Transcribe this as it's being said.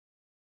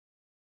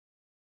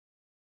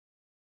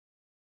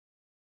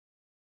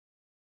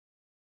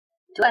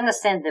To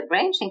understand the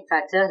branching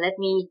factor, let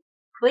me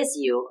quiz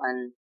you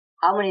on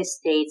how many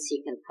states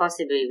you can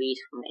possibly reach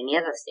from any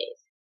other state.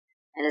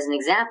 And as an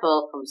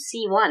example, from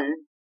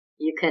C1,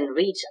 you can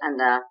reach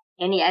under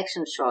any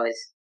action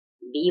choice,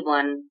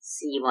 B1,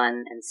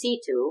 C1, and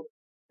C2,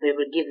 but it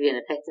will give you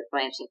an effective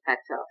branching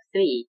factor of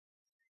 3.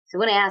 So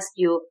I'm going to ask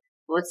you,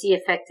 what's the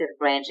effective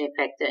branching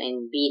factor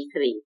in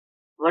B3?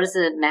 What is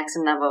the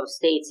maximum number of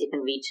states you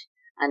can reach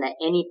under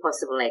any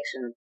possible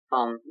action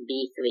from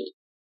B3?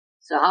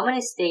 So how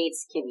many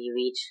states can you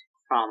reach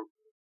from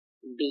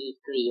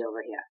B3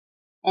 over here?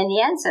 And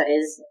the answer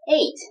is 8.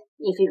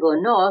 If you go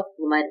north,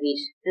 you might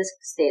reach this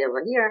state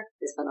over here,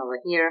 this one over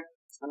here,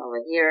 this one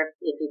over here.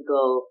 If you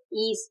go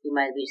east, you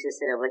might reach this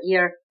state over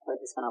here, or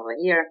this one over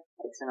here,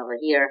 or this one over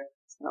here,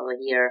 this one over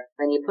here.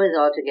 When you put it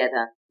all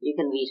together, you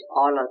can reach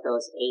all of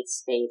those 8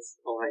 states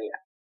over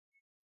here.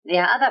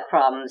 There are other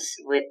problems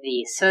with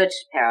the search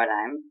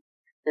paradigm.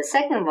 The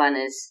second one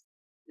is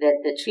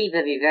that the tree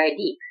will be very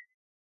deep.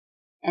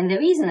 And the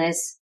reason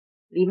is,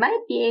 we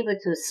might be able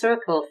to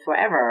circle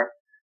forever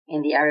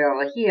in the area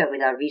over here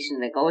without reaching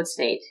the goal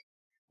state.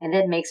 And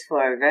that makes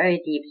for a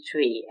very deep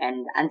tree.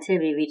 And until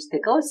we reach the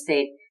goal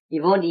state, we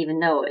won't even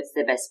know it's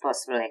the best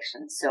possible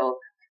action. So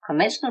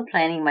conventional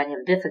planning might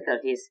have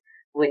difficulties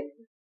with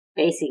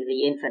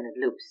basically infinite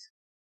loops.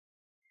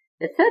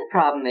 The third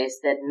problem is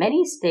that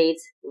many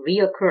states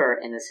reoccur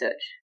in the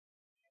search.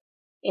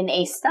 In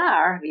A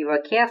star, we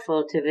were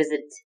careful to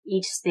visit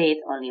each state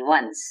only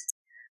once.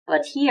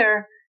 But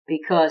here,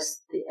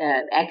 because the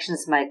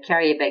actions might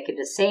carry back to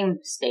the same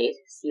state,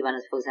 C1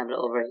 is, for example,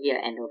 over here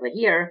and over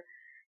here,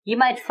 you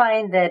might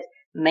find that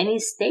many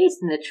states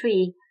in the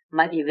tree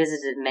might be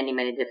visited many,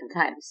 many different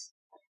times.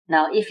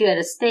 Now, if you're at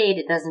a state,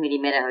 it doesn't really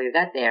matter how you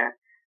got there,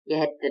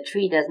 yet the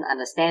tree doesn't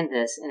understand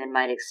this, and it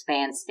might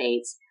expand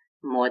states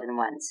more than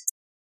once.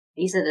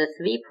 These are the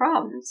 3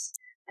 problems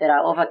that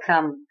are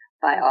overcome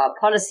by our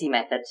policy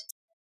method.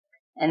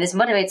 And this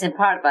motivates in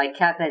part by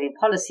calculating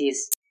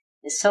policies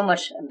is so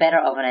much better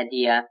of an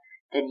idea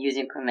than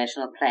using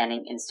conventional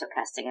planning in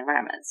stochastic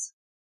environments.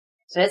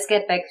 So let's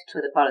get back to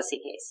the policy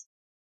case.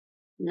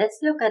 Let's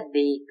look at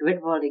the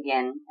grid world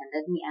again, and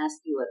let me ask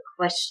you a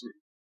question.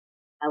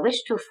 I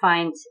wish to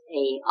find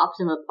an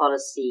optimal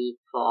policy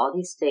for all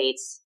these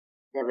states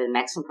that with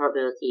maximum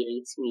probability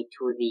leads me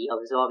to the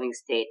absorbing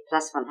state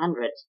plus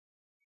 100.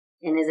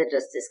 And as I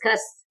just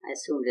discussed, I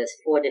assume there's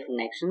 4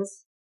 different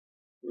actions,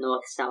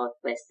 north, south,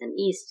 west, and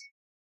east,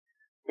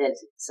 that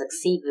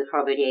succeed with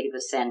probability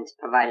 80%,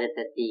 provided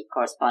that the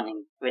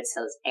corresponding grid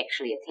cell is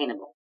actually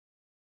attainable.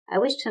 I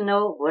wish to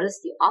know what is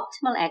the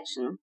optimal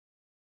action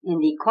in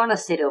the corner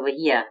state over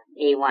here,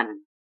 A1.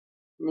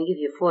 I'm going to give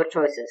you 4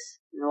 choices,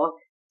 north,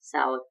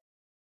 south,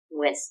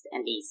 west,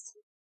 and east.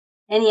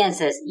 And the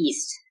answer is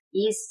east.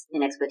 East,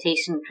 in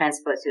exploitation,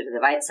 transports you to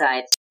the right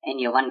side, and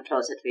you're 1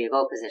 closer to your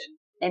goal position.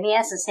 Let me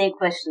ask the same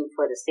question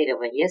for the state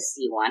over here,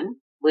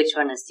 C1. Which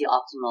one is the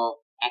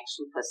optimal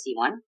action for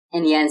C1?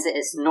 And the answer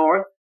is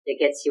north. That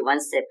gets you 1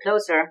 step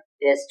closer.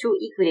 There's 2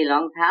 equally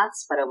long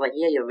paths, but over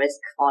here you risk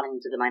falling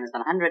into the minus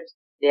 100.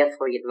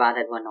 Therefore, you'd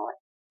rather go north.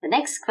 The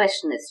next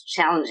question is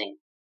challenging.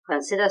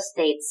 Consider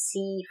state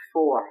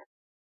C4.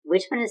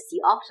 Which one is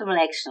the optimal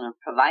action,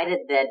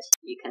 provided that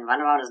you can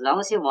run around as long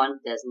as you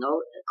want, there's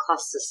no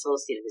cost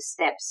associated with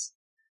steps,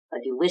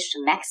 but you wish to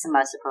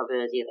maximize the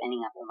probability of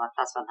ending up in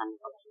plus 100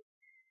 over here?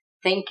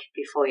 Think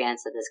before you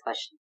answer this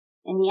question.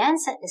 And the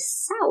answer is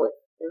south.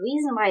 The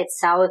reason why it's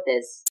south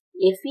is,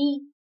 if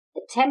we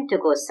attempt to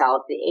go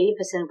south, the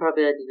 80%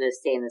 probability will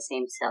stay in the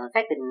same cell. In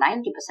fact, the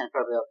 90%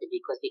 probability,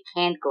 because we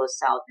can't go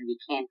south and we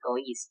can't go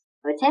east.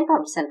 With 10%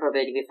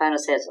 probability, we find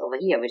ourselves over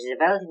here, which is a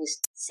relatively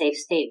safe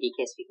state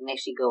because we can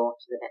actually go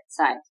to the left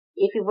side.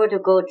 If we were to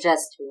go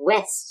just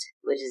west,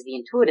 which is the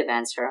intuitive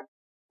answer,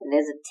 then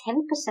there's a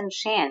 10%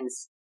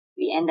 chance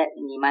we end up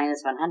in the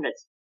minus 100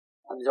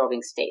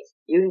 absorbing state.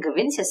 You can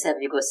convince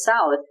yourself you go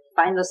south,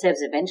 find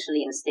yourselves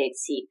eventually in state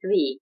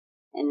C3,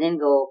 and then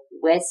go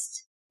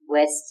west,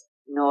 west,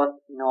 north,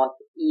 north,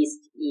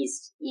 east,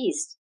 east,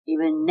 east. You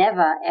will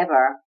never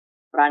ever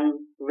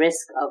run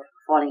risk of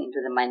falling into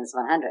the minus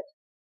 100.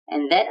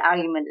 And that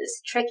argument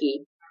is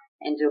tricky.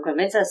 And to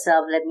convince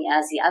ourselves, let me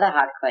ask the other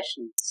hard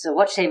question. So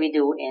what shall we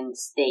do in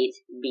state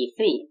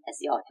B3 as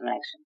the optimal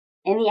action?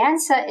 And the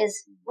answer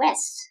is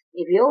west.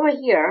 If we're over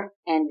here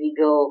and we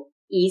go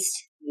east,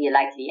 we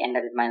likely end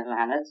up at minus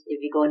 100. If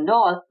we go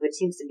north, which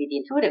seems to be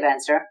the intuitive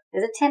answer,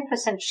 there's a 10%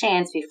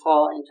 chance we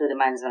fall into the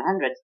minus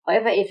 100.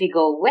 However, if we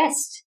go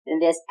west, then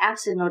there's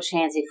absolutely no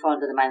chance we fall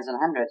into the minus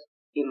 100.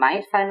 We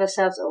might find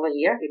ourselves over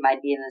here. We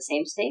might be in the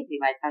same state. We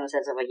might find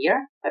ourselves over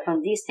here. But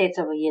from these states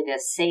over here,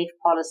 there's safe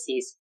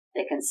policies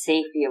that can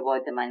safely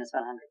avoid the minus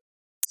 100.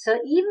 So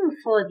even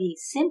for the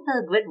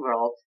simple grid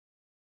world,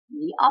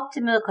 the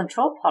optimal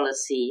control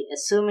policy,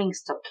 assuming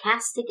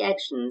stochastic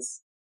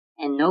actions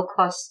and no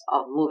cost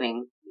of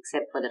moving,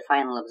 except for the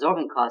final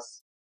absorbing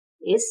costs,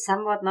 is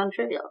somewhat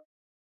non-trivial.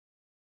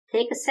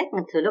 Take a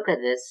second to look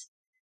at this.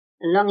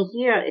 Along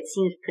here, it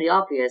seems pretty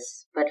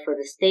obvious, but for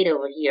the state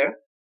over here,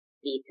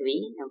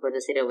 B3, and for the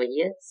state over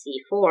here,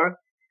 C4,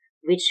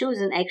 we choose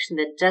an action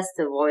that just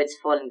avoids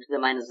falling to the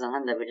minus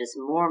 100, which is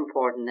more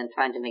important than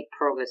trying to make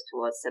progress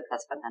towards the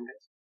plus 100.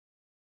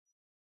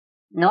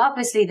 Now,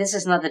 obviously, this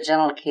is not the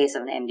general case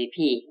of an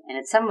MDP, and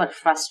it's somewhat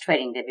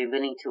frustrating that we're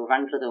willing to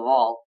run to the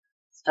wall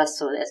just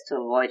so as to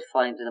avoid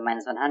falling to the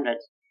minus 100.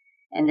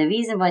 And the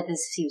reason why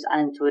this seems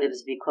unintuitive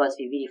is because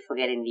we're really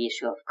forgetting the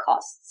issue of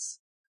costs.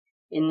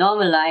 In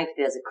normal life,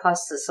 there's a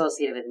cost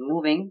associated with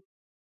moving.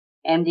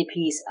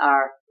 MDPs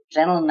are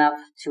general enough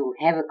to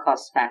have a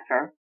cost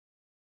factor.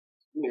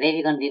 The way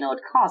we're going to denote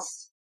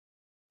costs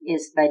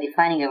is by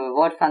defining a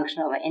reward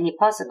function over any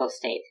possible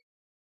state.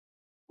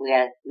 We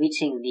are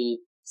reaching the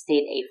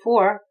state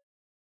A4,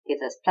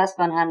 gives us plus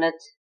 100,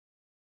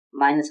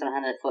 minus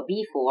 100 for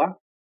B4,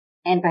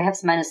 and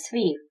perhaps minus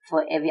 3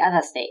 for every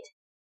other state,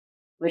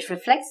 which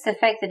reflects the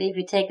fact that if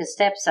we take a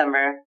step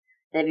somewhere,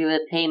 that we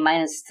will pay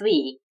minus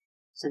 3,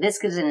 so this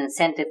gives an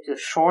incentive to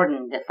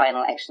shorten the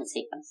final action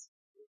sequence.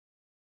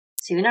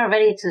 So we're now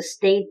ready to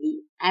state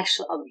the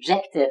actual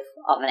objective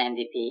of an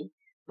MDP,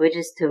 which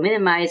is to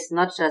minimize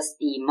not just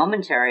the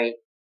momentary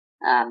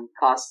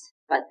cost,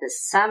 but the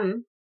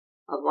sum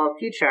of all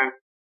future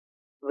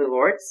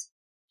rewards.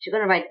 So you're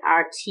going to write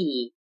RT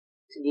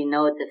to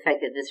denote the fact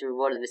that this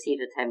reward is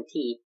received at time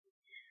t.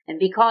 And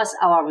because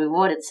our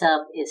reward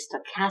itself is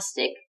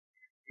stochastic,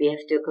 we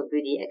have to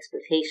compute the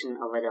expectation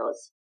over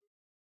those.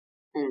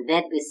 And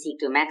that we seek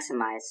to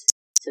maximize.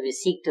 So we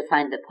seek to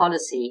find the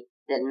policy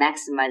that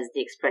maximizes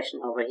the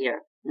expression over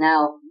here.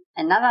 Now,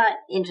 another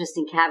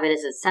interesting caveat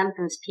is that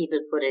sometimes people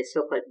put a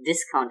so-called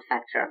discount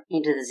factor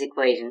into this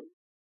equation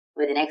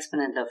with an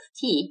exponent of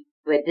t,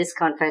 where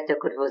discount factor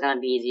could, for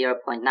example, be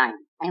 0.9.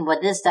 And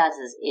what this does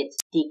is it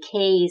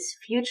decays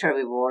future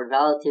reward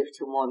relative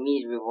to more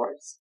immediate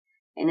rewards.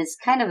 And it's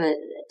kind of an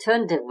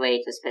alternative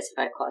way to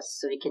specify costs.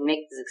 So we can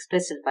make this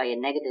explicit by a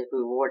negative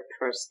reward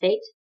per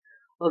state,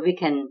 or we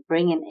can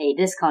bring in a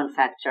discount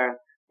factor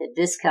that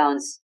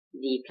discounts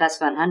the plus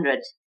 100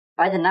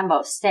 by the number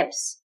of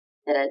steps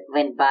that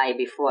went by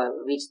before it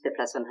reached the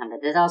plus 100.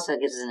 This also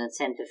gives us an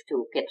incentive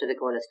to get to the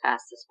goal as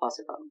fast as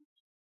possible.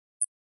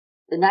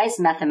 The nice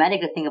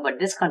mathematical thing about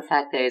discount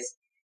factor is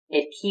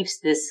it keeps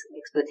this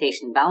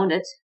exploitation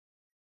bounded.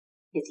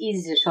 It's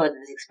easy to show that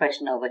this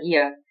expression over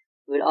here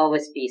will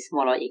always be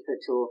smaller or equal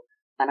to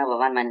 1 over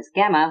 1 minus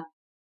gamma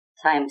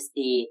times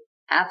the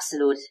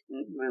absolute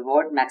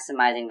reward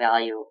maximizing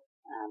value,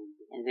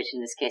 in which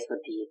in this case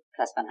would be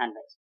plus 100.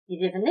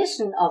 The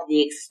definition of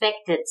the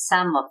expected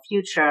sum of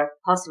future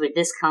possible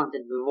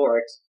discounted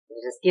rewards that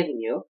it has given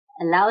you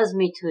allows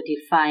me to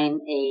define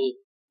a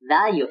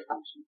value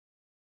function.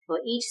 For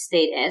each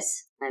state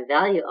S, my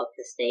value of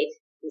the state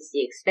is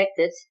the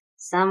expected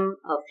sum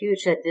of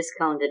future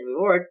discounted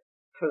reward,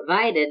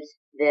 provided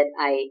that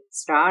I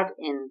start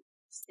in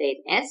state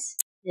S,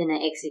 then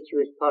I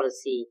execute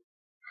policy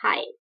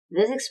high.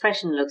 This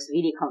expression looks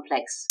really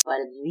complex, but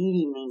it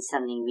really means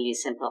something really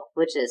simple,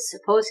 which is,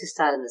 suppose you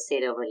start in the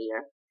state over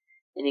here,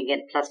 then you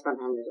get plus 100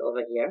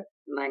 over here,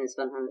 minus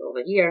 100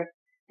 over here,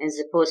 and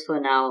suppose for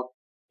now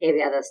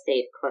every other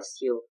state costs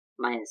you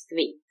minus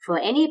 3. For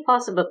any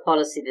possible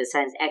policy that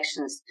assigns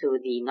actions to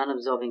the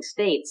non-absorbing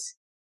states,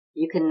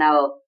 you can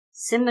now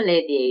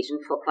simulate the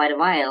agent for quite a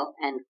while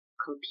and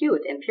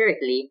compute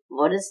empirically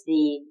what is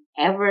the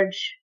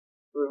average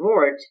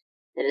reward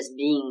that is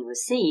being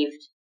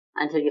received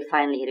until you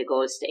finally hit a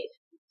goal state.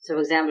 So, for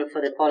example,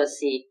 for the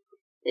policy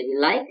that you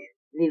like,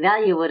 the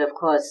value would, of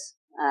course,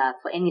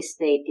 for any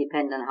state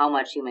depend on how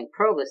much you make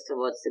progress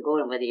towards the goal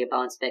and whether you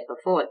bounce back or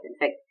forth. In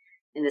fact,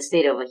 in the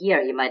state over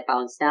here, you might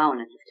bounce down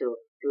and have to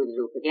do the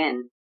loop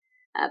again.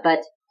 But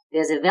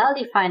there's a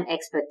well-defined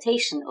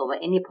expectation over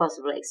any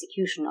possible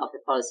execution of the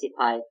policy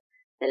pi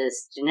that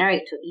is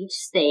generic to each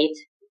state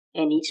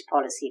and each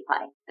policy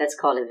pi. That's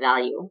called a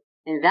value.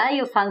 And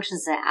value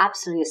functions are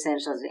absolutely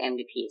essential to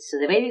MDP. So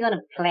the way we're going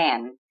to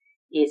plan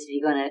is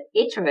we're going to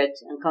iterate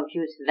and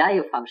compute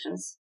value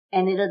functions.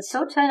 And it'll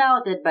so turn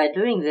out that by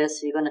doing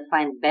this, we're going to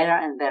find better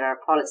and better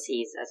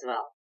policies as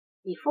well.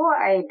 Before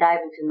I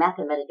dive into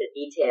mathematical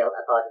detail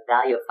about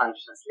value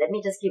functions, let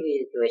me just give you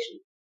the intuition.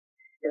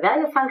 The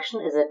value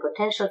function is a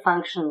potential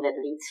function that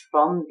leads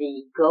from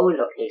the goal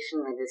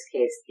location, in this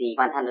case the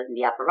 100 in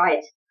the upper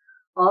right,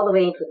 all the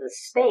way into the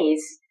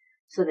space,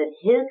 so that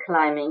hill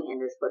climbing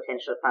in this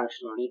potential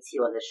function leads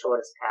you on the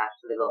shortest path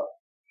to the goal.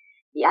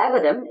 The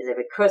algorithm is a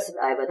recursive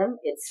algorithm.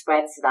 It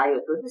spreads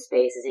value through the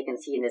space, as you can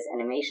see in this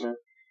animation.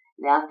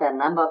 And after a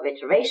number of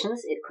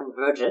iterations, it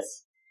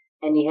converges,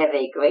 and you have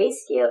a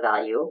grayscale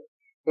value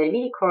that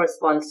really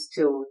corresponds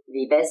to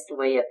the best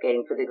way of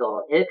getting to the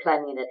goal. Hill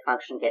climbing in that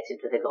function gets you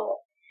to the goal.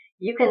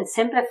 You can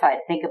simplify it.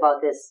 Think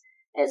about this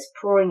as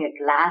pouring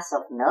a glass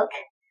of milk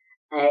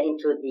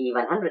into the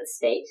 100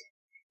 state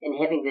and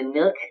having the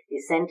milk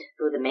descend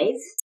through the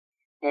maze.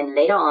 And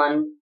later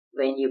on,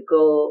 when you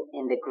go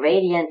in the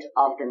gradient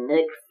of the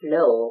milk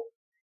flow,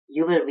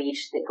 you will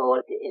reach the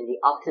goal in the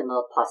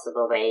optimal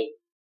possible way.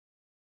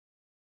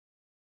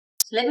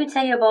 So let me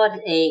tell you about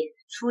a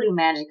truly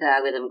magical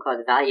algorithm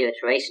called value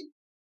iteration.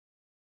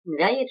 In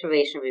value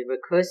iteration, we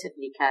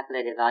recursively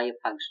calculate a value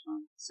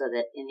function so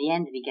that in the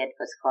end we get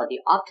what's called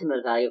the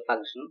optimal value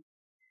function,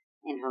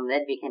 and from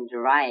that we can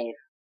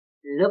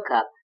look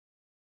up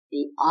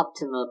the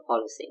optimal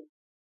policy.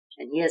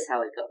 And here's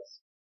how it goes.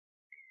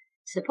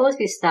 Suppose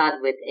we start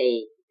with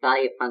a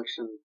value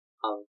function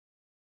of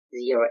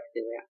 0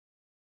 everywhere,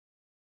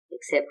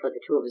 except for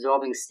the two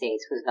absorbing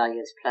states whose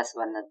value is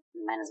 +1 and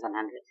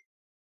 -100.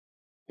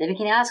 Then we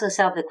can ask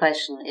ourselves the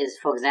question, is,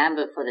 for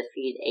example, for the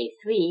field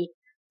A3,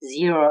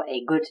 0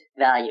 a good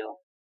value?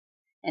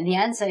 And the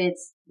answer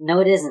is, no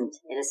it isn't.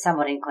 It is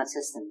somewhat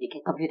inconsistent. We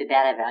can compute a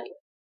better value.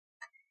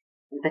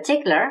 In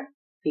particular,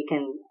 we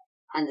can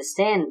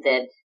understand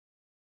that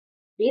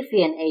if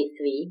we're in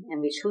A3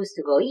 and we choose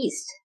to go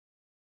east,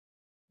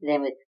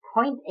 then with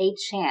 0.8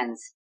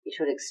 chance, we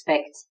should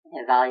expect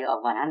a value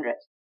of 100.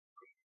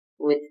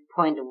 With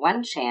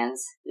 0.1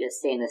 chance, we'll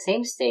stay in the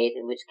same state,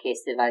 in which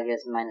case the value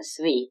is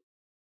 -3.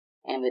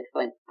 And with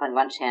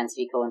 0.1 chance,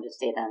 we go into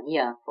state down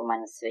here for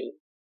 -3.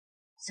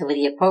 So with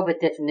the appropriate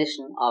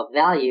definition of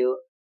value,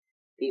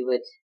 we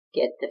would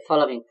get the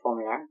following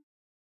formula,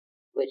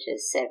 which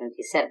is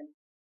 77.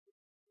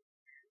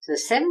 So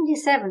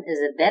 77 is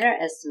a better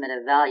estimate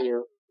of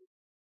value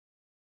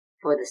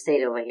for the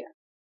state over here.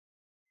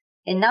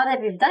 And now that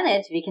we've done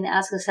it, we can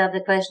ask ourselves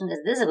the question,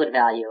 is this a good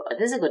value, or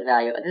this a good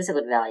value, or this a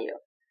good value?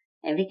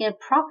 And we can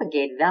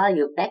propagate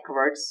value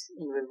backwards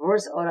in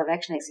reverse order of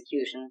action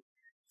execution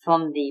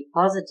from the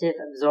positive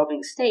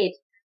absorbing state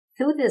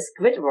through this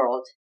grid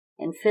world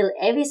and fill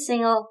every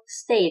single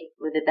state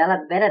with a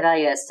better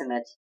value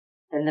estimate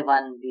than the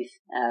one we've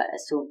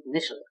assumed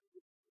initially.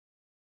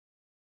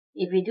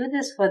 If we do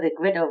this for the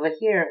grid over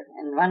here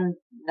and run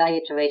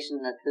value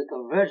iteration through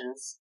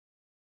convergence,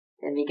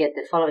 then we get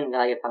the following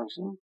value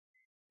function.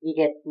 We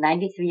get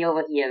 93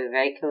 over here,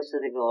 very close to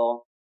the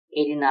goal,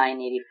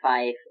 89,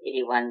 85,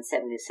 81,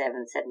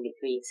 77,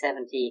 73,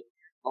 70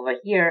 over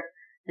here.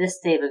 This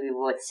state will be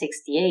worth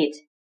 68,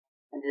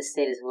 and this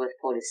state is worth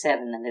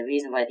 47. And the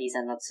reason why these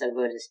are not so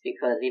good is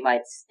because we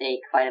might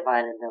stay quite a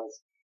while in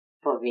those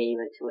before we're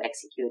able to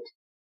execute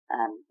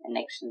an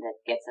action that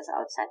gets us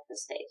outside the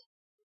state.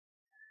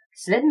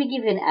 So let me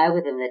give you an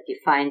algorithm that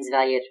defines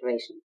value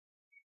iteration.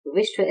 We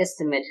wish to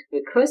estimate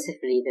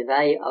recursively the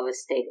value of a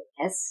state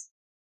S,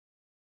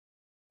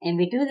 and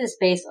we do this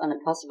based on a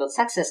possible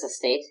successor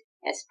state,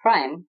 S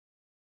prime,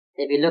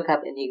 that we look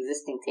up in the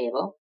existing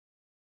table.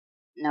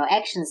 Now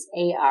actions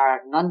A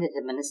are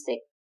non-deterministic,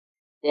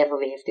 therefore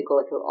we have to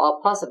go through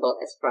all possible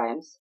S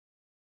primes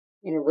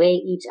and weigh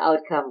each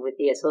outcome with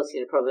the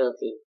associated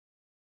probability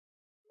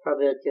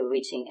of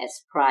reaching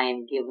S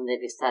prime given that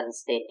we start in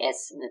state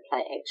S and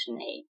apply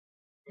action A.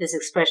 This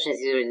expression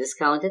is usually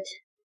discounted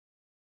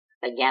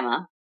by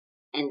gamma,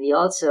 and we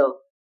also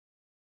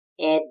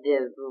add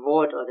the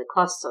reward or the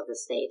cost of the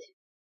state.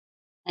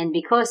 And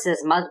because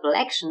there's multiple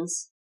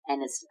actions,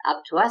 and it's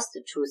up to us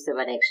to choose the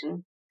right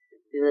action,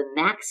 we will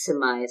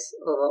maximize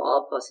over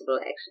all possible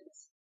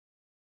actions.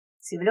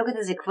 So if you look at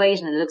this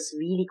equation, it looks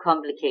really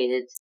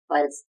complicated,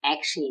 but it's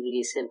actually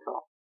really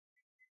simple.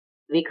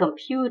 We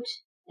compute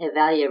a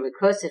value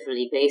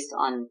recursively based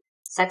on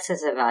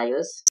successor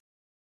values,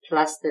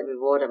 plus the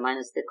reward or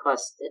minus the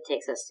cost it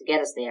takes us to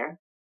get us there.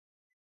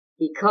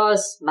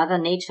 Because Mother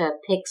Nature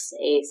picks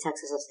a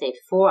successor state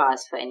for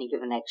us for any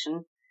given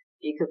action,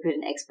 we compute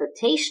an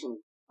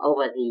expectation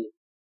over the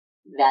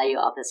value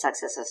of the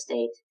successor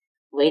state,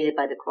 weighted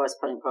by the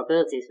corresponding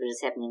probabilities, which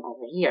is happening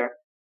over here.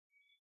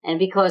 And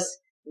because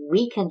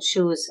we can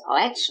choose our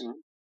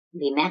action,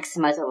 we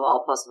maximize over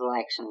all possible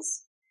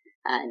actions,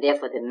 and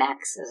therefore the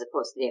max as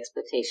opposed to the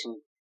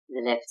expectation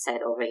on the left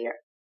side over here.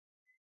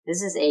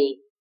 This is a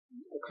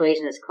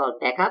equation that's called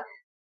backup.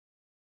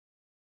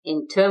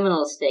 In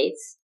terminal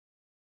states,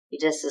 we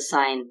just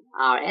assign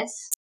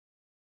RS.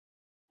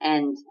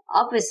 And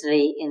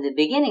obviously, in the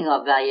beginning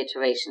of value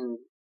iteration,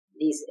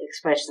 these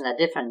expressions are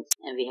different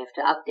and we have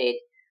to update.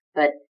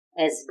 But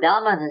as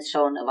Bellman has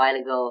shown a while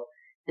ago,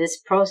 this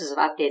process of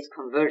updates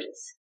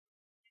converges.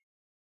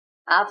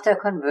 After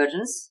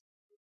convergence,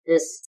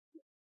 this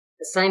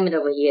assignment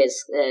over here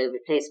is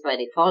replaced by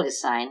the equality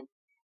sign.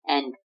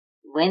 And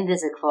when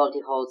this equality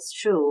holds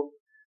true,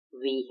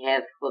 we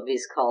have what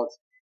is called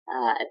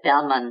a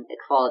Bellman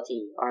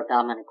equality or a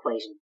Bellman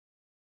equation.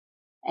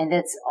 And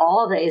that's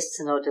all there is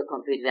to know to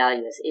compute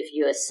values. If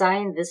you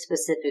assign this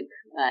specific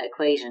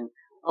equation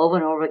over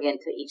and over again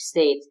to each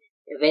state,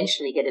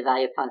 eventually get a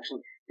value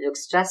function that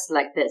looks just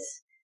like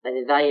this, but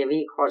the value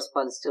really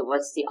corresponds to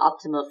what's the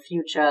optimal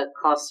future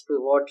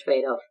cost-reward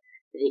trade-off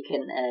that you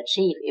can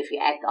achieve if you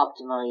act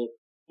optimally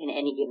in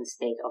any given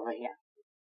state over here.